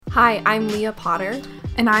Hi, I'm Leah Potter.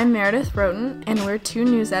 And I'm Meredith Roten, and we're two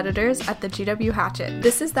news editors at the GW Hatchet.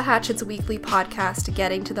 This is the Hatchet's weekly podcast,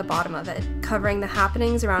 Getting to the Bottom of It, covering the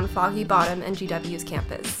happenings around Foggy Bottom and GW's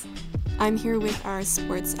campus. I'm here with our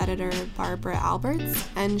sports editor, Barbara Alberts,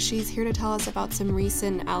 and she's here to tell us about some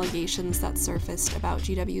recent allegations that surfaced about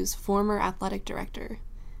GW's former athletic director.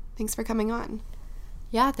 Thanks for coming on.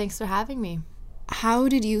 Yeah, thanks for having me. How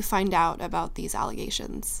did you find out about these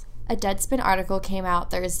allegations? A Deadspin article came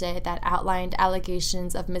out Thursday that outlined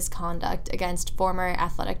allegations of misconduct against former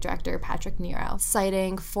athletic director Patrick Nero,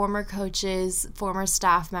 citing former coaches, former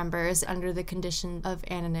staff members under the condition of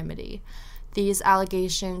anonymity. These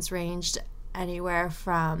allegations ranged anywhere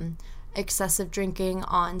from excessive drinking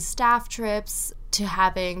on staff trips to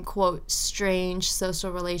having, quote, strange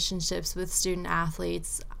social relationships with student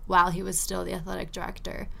athletes while he was still the athletic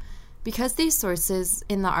director. Because these sources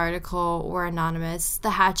in the article were anonymous, the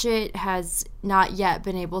Hatchet has not yet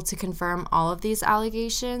been able to confirm all of these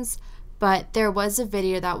allegations, but there was a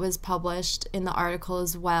video that was published in the article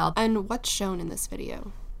as well. And what's shown in this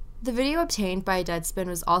video? The video obtained by Deadspin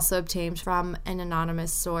was also obtained from an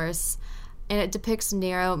anonymous source, and it depicts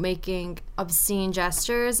Nero making obscene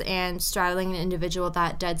gestures and straddling an individual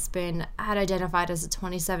that Deadspin had identified as a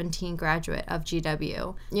 2017 graduate of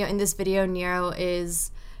GW. In this video, Nero is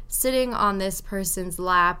sitting on this person's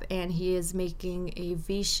lap, and he is making a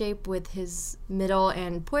V shape with his middle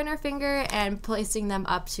and pointer finger and placing them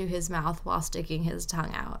up to his mouth while sticking his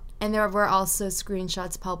tongue out. And there were also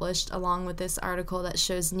screenshots published along with this article that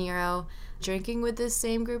shows Nero drinking with this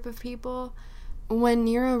same group of people. When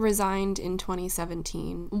Nero resigned in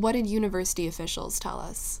 2017, what did university officials tell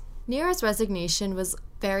us? Nero's resignation was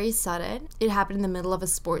very sudden. It happened in the middle of a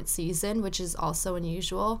sports season, which is also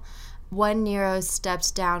unusual. When Nero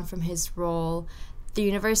stepped down from his role, the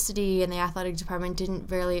university and the athletic department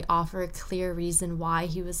didn't really offer a clear reason why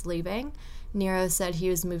he was leaving. Nero said he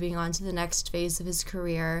was moving on to the next phase of his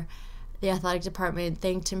career. The athletic department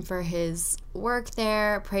thanked him for his work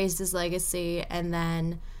there, praised his legacy, and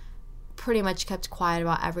then pretty much kept quiet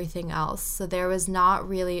about everything else. So there was not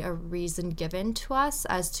really a reason given to us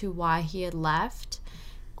as to why he had left.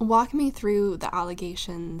 Walk me through the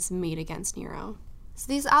allegations made against Nero. So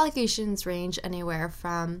these allegations range anywhere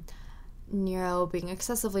from Nero being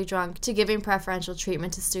excessively drunk to giving preferential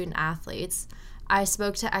treatment to student athletes. I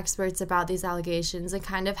spoke to experts about these allegations and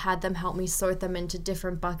kind of had them help me sort them into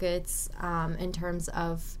different buckets in terms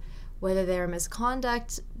of whether they were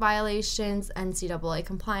misconduct violations, NCAA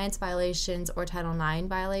compliance violations, or Title IX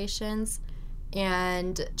violations.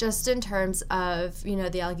 And just in terms of,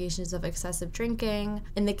 the allegations of excessive drinking,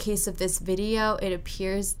 in the case of this video, it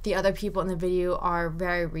appears the other people in the video are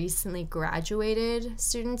very recently graduated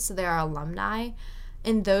students, so they are alumni.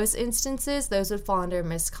 In those instances, those would fall under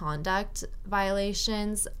misconduct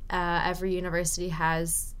violations. Every university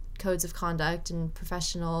has codes of conduct and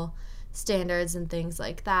professional standards and things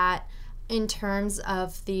like that. In terms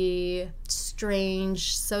of the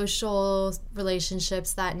strange social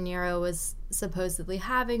relationships that Nero was supposedly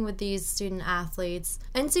having with these student athletes,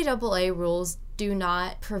 NCAA rules do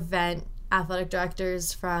not prevent athletic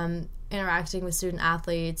directors from interacting with student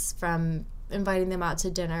athletes, from inviting them out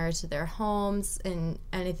to dinner, to their homes, and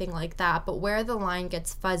anything like that. But where the line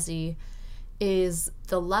gets fuzzy is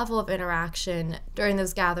the level of interaction during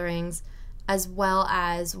those gatherings, as well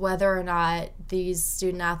as whether or not these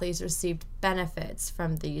student athletes received benefits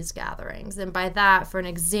from these gatherings. And by that, for an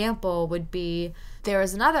example, would be there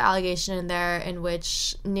was another allegation in there in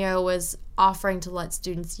which Nero was offering to let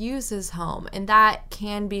students use his home, and that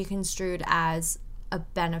can be construed as a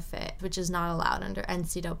benefit, which is not allowed under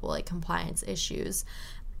NCAA compliance issues.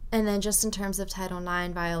 And then just in terms of Title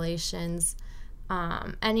IX violations,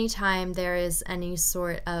 anytime there is any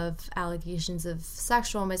sort of allegations of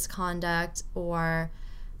sexual misconduct or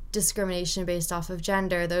discrimination based off of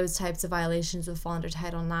gender, those types of violations would fall under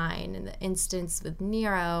Title IX. In the instance with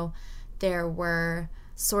Nero, there were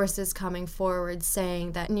sources coming forward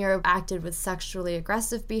saying that Nero acted with sexually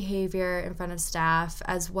aggressive behavior in front of staff,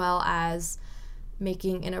 as well as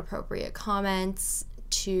making inappropriate comments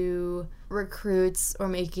to recruits or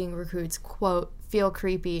making recruits, quote, feel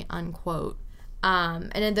creepy, unquote.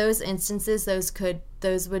 And in those instances,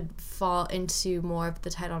 those would fall into more of the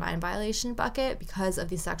Title IX violation bucket because of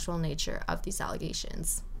the sexual nature of these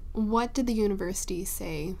allegations. What did the university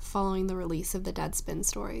say following the release of the Deadspin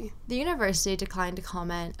story? The university declined to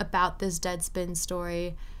comment about this Deadspin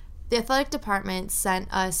story. The athletic department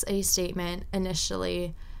sent us a statement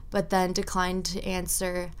initially, but then declined to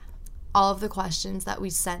answer all of the questions that we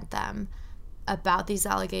sent them about these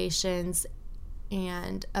allegations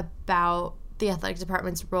and about the athletic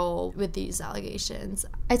department's role with these allegations.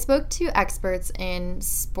 I spoke to experts in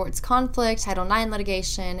sports conflict, Title IX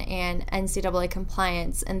litigation, and NCAA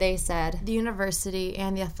compliance, and they said the university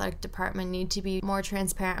and the athletic department need to be more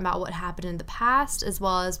transparent about what happened in the past, as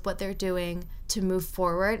well as what they're doing to move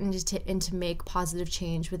forward and to make positive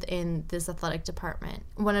change within this athletic department.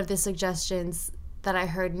 One of the suggestions that I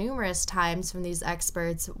heard numerous times from these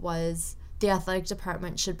experts was the athletic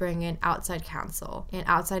department should bring in outside counsel and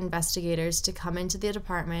outside investigators to come into the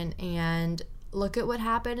department and look at what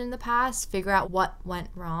happened in the past, figure out what went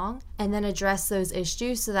wrong, and then address those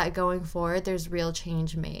issues so that going forward there's real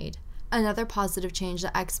change made. Another positive change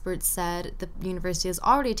that experts said the university has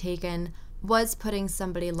already taken was putting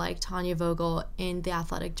somebody like Tanya Vogel in the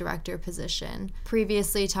athletic director position.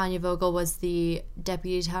 Previously, Tanya Vogel was the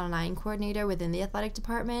deputy Title IX coordinator within the athletic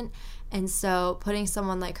department, and so putting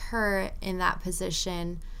someone like her in that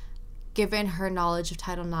position, given her knowledge of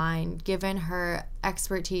Title IX, given her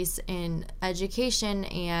expertise in education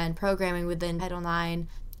and programming within Title IX,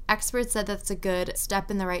 experts said that's a good step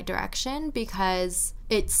in the right direction because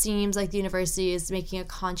it seems like the university is making a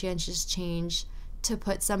conscientious change to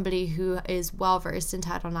put somebody who is well-versed in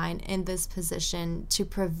Title IX in this position to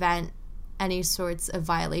prevent any sorts of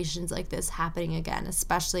violations like this happening again,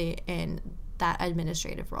 especially in that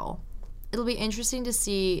administrative role. It'll be interesting to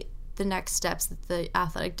see the next steps that the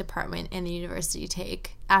athletic department and the university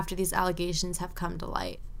take after these allegations have come to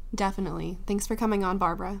light. Definitely. Thanks for coming on,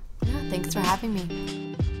 Barbara. Yeah, thanks for having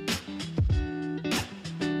me.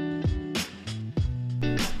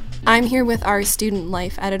 I'm here with our student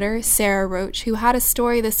life editor, Sarah Roach, who had a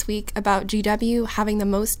story this week about GW having the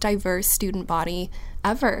most diverse student body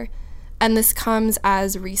ever. And this comes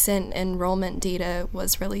as recent enrollment data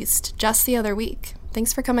was released just the other week.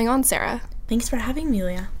 Thanks for coming on, Sarah. Thanks for having me,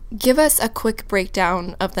 Leah. Give us a quick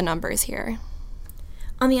breakdown of the numbers here.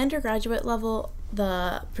 On the undergraduate level,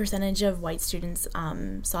 the percentage of white students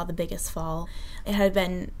saw the biggest fall. It had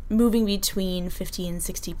been moving between 50 and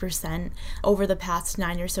 60% over the past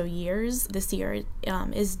 9 or so years. This year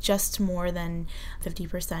is just more than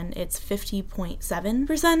 50%. It's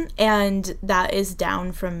 50.7%, and that is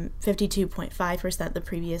down from 52.5% the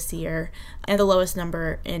previous year, and the lowest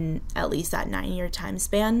number in at least that 9-year time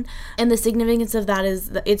span. And the significance of that is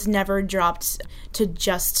that it's never dropped to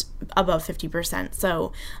just above 50%.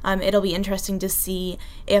 So it'll be interesting to see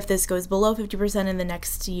if this goes below 50% in the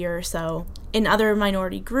next year or so. In other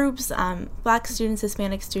minority groups, Black students,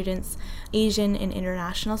 Hispanic students, Asian and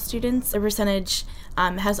international students, the percentage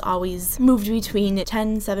has always moved between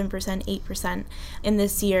 10, 7%, 8%. In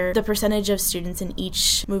this year, the percentage of students in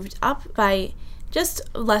each moved up by just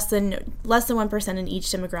less than 1% in each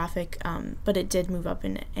demographic, but it did move up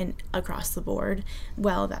in across the board,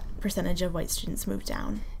 while that percentage of white students moved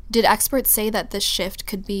down. Did experts say that this shift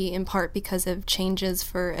could be in part because of changes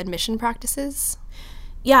for admission practices?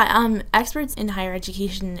 Yeah, experts in higher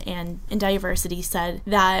education and in diversity said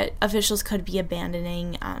that officials could be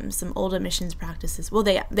abandoning some old admissions practices. Well,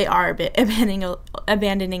 they are a bit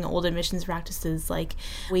abandoning old admissions practices, like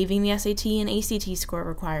waiving the SAT and ACT score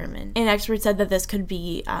requirement. And experts said that this could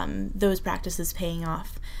be those practices paying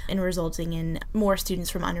off and resulting in more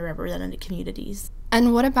students from underrepresented communities.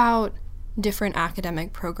 And what about different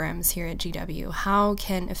academic programs here at GW? How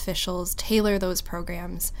can officials tailor those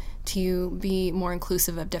programs to be more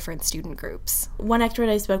inclusive of different student groups? One expert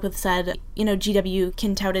I spoke with said, GW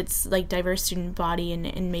can tout its diverse student body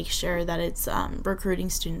and make sure that it's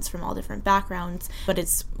recruiting students from all different backgrounds, but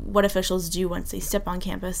it's what officials do once they step on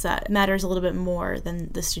campus that matters a little bit more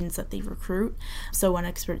than the students that they recruit. So one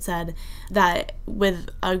expert said that with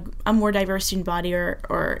a more diverse student body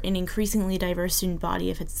or an increasingly diverse student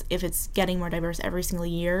body, if it's getting more diverse every single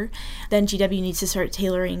year, then GW needs to start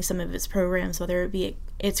tailoring some of its programs, whether it be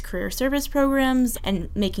its career service programs, and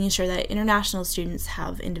making sure that international students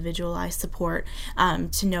have individualized support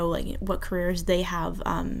to know what careers they have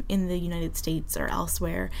in the United States or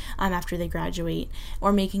elsewhere after they graduate,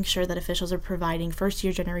 or making sure that officials are providing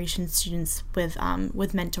first-year generation students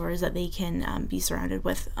with mentors that they can be surrounded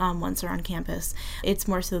with once they're on campus. It's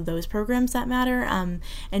more so those programs that matter,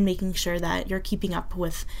 and making sure that you're keeping up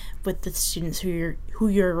with the students who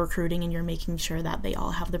you're recruiting, and you're making sure that they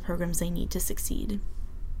all have the programs they need to succeed.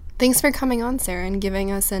 Thanks for coming on, Sarah, and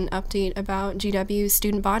giving us an update about GW's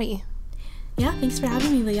student body. Yeah, thanks for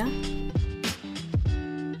having me, Leah.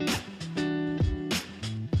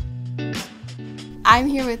 I'm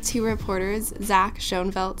here with two reporters, Zach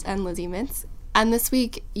Schoenfeld and Lizzie Mintz, and this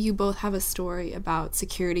week you both have a story about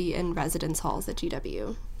security in residence halls at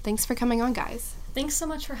GW. Thanks for coming on, guys. Thanks so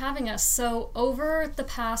much for having us. So over the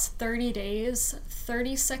past 30 days,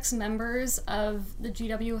 36 members of the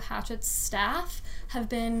GW Hatchet's staff have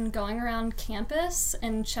been going around campus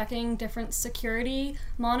and checking different security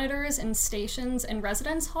monitors and stations and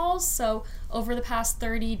residence halls. So over the past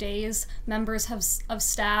 30 days, members of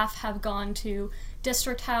staff have gone to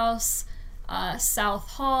District House, South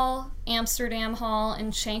Hall, Amsterdam Hall,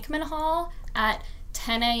 and Shankman Hall at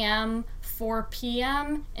 10 a.m., 4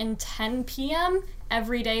 p.m., and 10 p.m.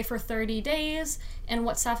 every day for 30 days. And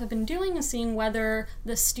what staff have been doing is seeing whether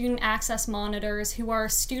the student access monitors, who are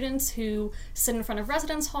students who sit in front of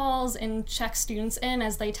residence halls and check students in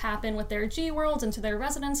as they tap in with their G-Worlds into their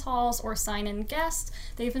residence halls or sign in guests,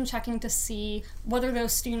 they've been checking to see whether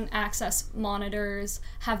those student access monitors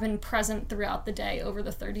have been present throughout the day over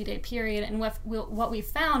the 30-day period. And what we've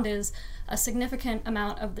found is a significant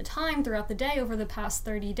amount of the time throughout the day over the past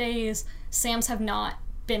 30 days, SAMs have not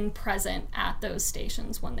been present at those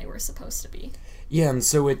stations when they were supposed to be. Yeah, and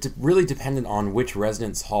so it really depended on which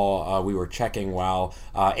residence hall we were checking. While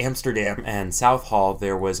Amsterdam and South Hall,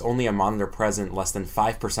 there was only a monitor present less than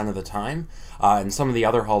 5% of the time. In some of the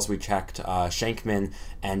other halls we checked, Shankman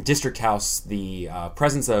and District House, the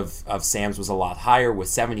presence of SAMs was a lot higher, with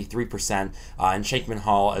 73% in Shankman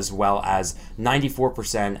Hall, as well as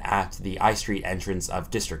 94% at the I Street entrance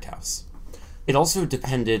of District House. It also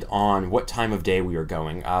depended on what time of day we were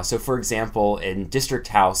going. So, for example, in District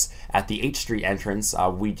House at the H Street entrance,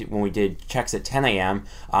 when we did checks at 10 a.m.,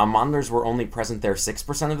 monitors were only present there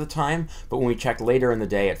 6% of the time, but when we checked later in the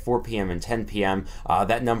day at 4 p.m. and 10 p.m.,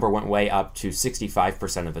 that number went way up to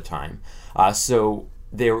 65% of the time.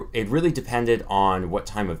 It really depended on what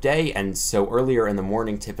time of day, and so earlier in the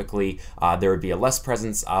morning, typically, there would be a less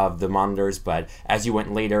presence of the monitors, but as you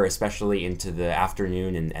went later, especially into the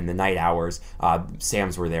afternoon and the night hours,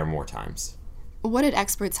 SAMs were there more times. What did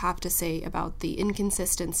experts have to say about the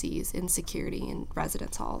inconsistencies in security in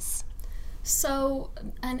residence halls? So,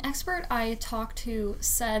 an expert I talked to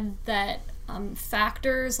said that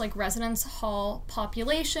factors like residence hall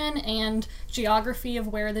population and geography of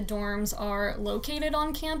where the dorms are located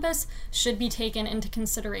on campus should be taken into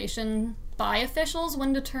consideration by officials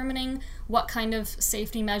when determining what kind of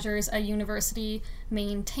safety measures a university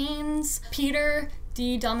maintains. Peter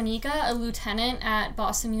DiDomenica, a lieutenant at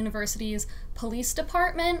Boston University's police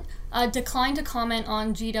department, declined to comment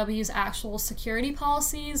on GW's actual security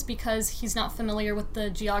policies because he's not familiar with the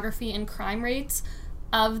geography and crime rates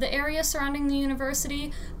of the area surrounding the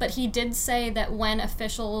university, but he did say that when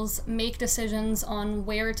officials make decisions on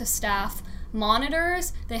where to staff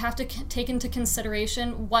monitors, they have to take into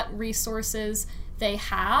consideration what resources they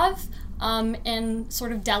have and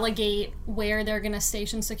sort of delegate where they're going to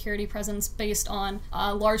station security presence based on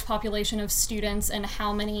a large population of students and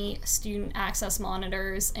how many student access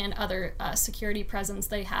monitors and other security presence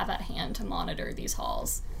they have at hand to monitor these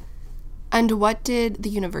halls. And what did the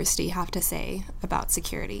university have to say about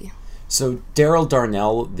security? So Daryl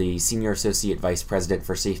Darnell, the Senior Associate Vice President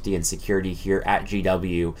for Safety and Security here at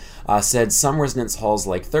GW, said some residence halls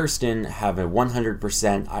like Thurston have a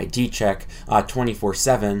 100% ID check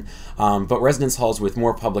 24/7, but residence halls with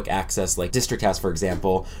more public access, like District House, for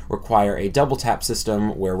example, require a double tap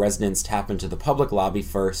system where residents tap into the public lobby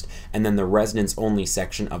first and then the residents-only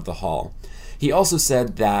section of the hall. He also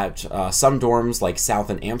said that some dorms, like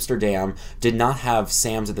South and Amsterdam, did not have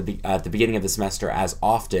SAMs at the beginning of the semester as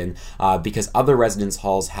often because other residence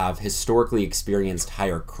halls have historically experienced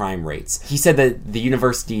higher crime rates. He said that the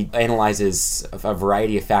university analyzes a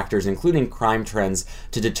variety of factors, including crime trends,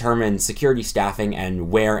 to determine security staffing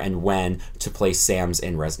and where and when to place SAMs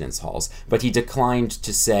in residence halls. But he declined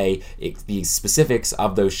to say the specifics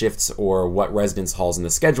of those shifts or what residence halls and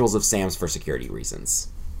the schedules of SAMs for security reasons.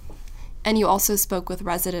 And you also spoke with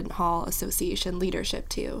Resident Hall Association leadership,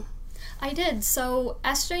 too. I did. So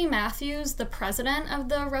S.J. Matthews, the president of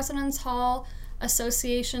the Residence Hall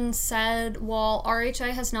Association, said while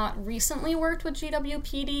RHA has not recently worked with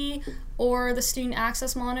GWPD or the student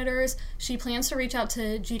access monitors, she plans to reach out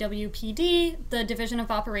to GWPD, the Division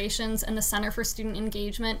of Operations, and the Center for Student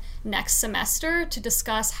Engagement next semester to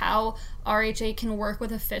discuss how RHA can work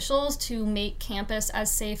with officials to make campus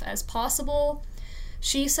as safe as possible.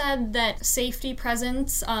 She said that safety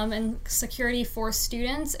presence and security for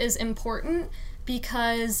students is important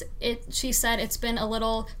because she said it's been a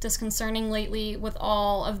little disconcerting lately with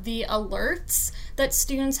all of the alerts that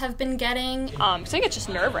students have been getting. So I think it's just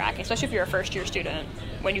nerve-wracking, especially if you're a first-year student,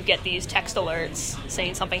 when you get these text alerts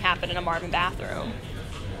saying something happened in a Marvin bathroom.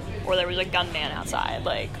 or there was a gunman outside,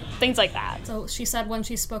 like things like that. So she said when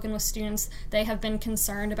she's spoken with students, they have been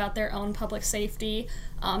concerned about their own public safety,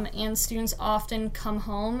 and students often come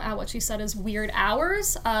home at what she said is weird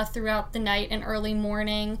hours throughout the night and early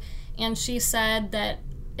morning. And she said that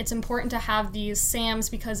it's important to have these SAMs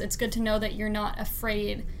because it's good to know that you're not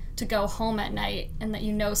afraid to go home at night and that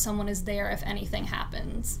you know someone is there if anything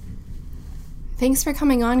happens. Thanks for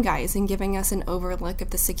coming on, guys, and giving us an overlook of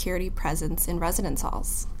the security presence in residence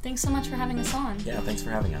halls. Thanks so much for having us on. Yeah, thanks for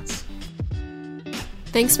having us.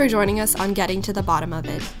 Thanks for joining us on Getting to the Bottom of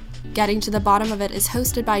It. Getting to the Bottom of It is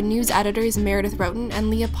hosted by news editors Meredith Roten and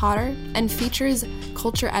Leah Potter and features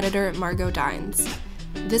culture editor Margot Dines.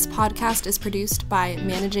 This podcast is produced by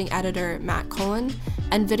managing editor Matt Cullen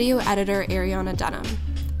and video editor Ariana Dunham.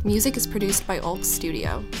 Music is produced by Olk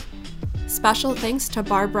Studio. Special thanks to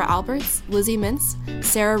Barbara Alberts, Lizzie Mintz,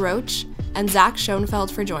 Sarah Roach, and Zach Schoenfeld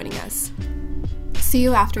for joining us. See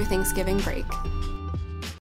you after Thanksgiving break.